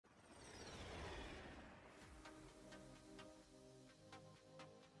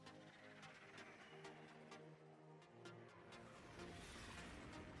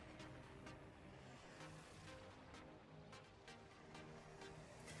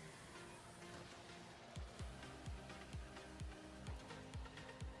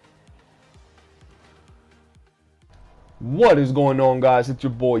What is going on, guys? It's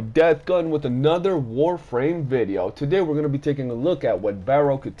your boy Deathgun with another Warframe video. Today we're going to be taking a look at what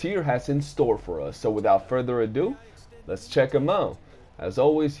Baro has in store for us. So without further ado, let's check him out. As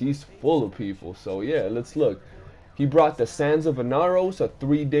always, he's full of people. So yeah, let's look. He brought the Sands of Anaros, a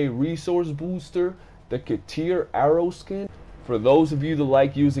 3-day resource booster, the Katir arrow skin. For those of you that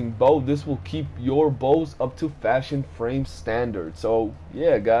like using bow, this will keep your bows up to fashion frame standard. So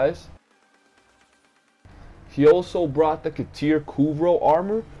yeah, guys. He also brought the Katir Kuvro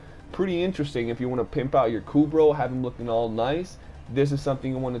armor. Pretty interesting if you want to pimp out your Kuvro, have him looking all nice. This is something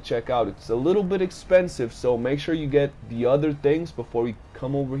you want to check out. It's a little bit expensive, so make sure you get the other things before you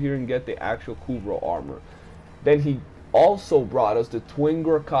come over here and get the actual Kuvro armor. Then he also brought us the Twin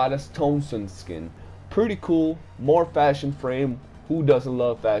Gorkadas Tonson skin. Pretty cool, more fashion frame. Who doesn't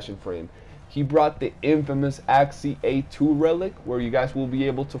love fashion frame? He brought the infamous Axie A2 relic, where you guys will be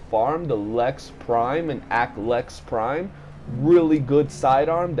able to farm the Lex Prime and Ak Lex Prime. Really good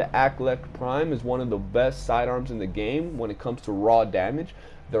sidearm. The Ak Lex Prime is one of the best sidearms in the game when it comes to raw damage.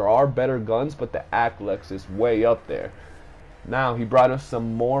 There are better guns, but the Ak Lex is way up there. Now, he brought us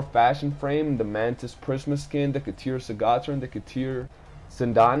some more fashion frame, the Mantis Prisma skin, the Katir Sagatra, and the Katir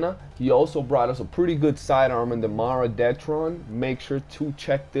Sindana. He also brought us a pretty good sidearm in the Mara Detron. Make sure to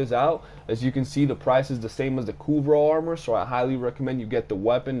check this out. As you can see, the price is the same as the Kuvro armor, so I highly recommend you get the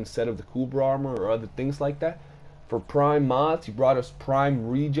weapon instead of the Kuvro armor or other things like that. For Prime mods, he brought us Prime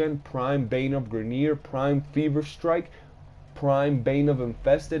Regen, Prime Bane of Grenier, Prime Fever Strike, Prime Bane of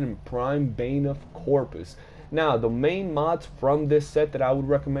Infested, and Prime Bane of Corpus. Now, the main mods from this set that I would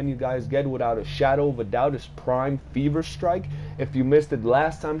recommend you guys get without a shadow of a doubt is Prime Fever Strike. If you missed it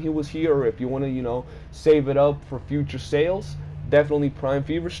last time he was here, or if you want to, save it up for future sales, definitely Prime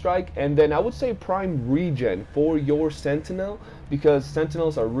Fever Strike. And then I would say Prime Regen for your Sentinel, because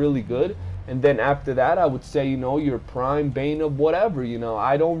Sentinels are really good. And then after that, I would say, your Prime Bane of whatever.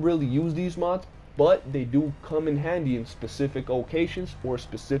 I don't really use these mods, but they do come in handy in specific occasions for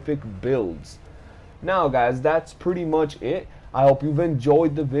specific builds. Now guys, that's pretty much it. I hope you've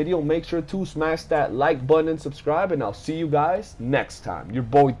enjoyed the video. Make sure to smash that like button and subscribe, and I'll see you guys next time. Your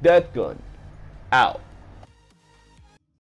boy Deathgun, out.